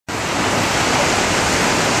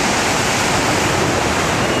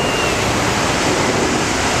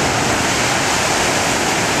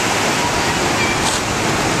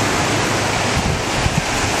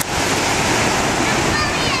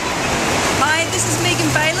this is Megan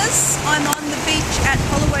Bayliss. I'm on the beach at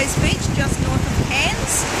Holloways Beach, just north of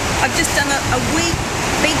Cairns. I've just done a wee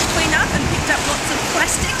beach clean-up and picked up lots of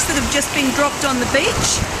plastics that have just been dropped on the beach.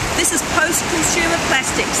 This is post-consumer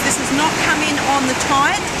plastics. This has not come in on the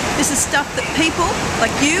tide. This is stuff that people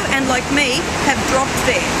like you and like me have dropped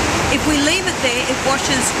there. If we leave it there, it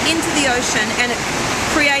washes into the ocean and it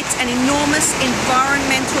creates an enormous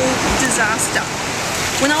environmental disaster.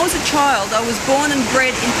 When I was a child, I was born and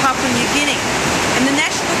bred in Papua New Guinea, and the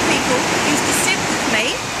national people used to sit with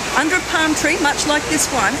me under a palm tree, much like this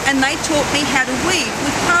one, and they taught me how to weave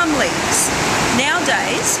with palm leaves.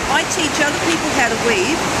 Nowadays, I teach other people how to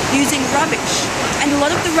weave using rubbish, and a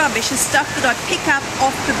lot of the rubbish is stuff that I pick up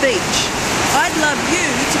off the beach. I'd love you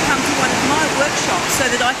to come to one of my workshops so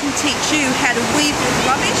that I can teach you how to weave with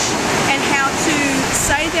rubbish and how to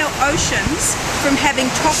save our oceans from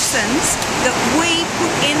having toxins that we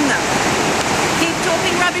put in them. Keep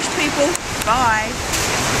talking rubbish, people. Bye.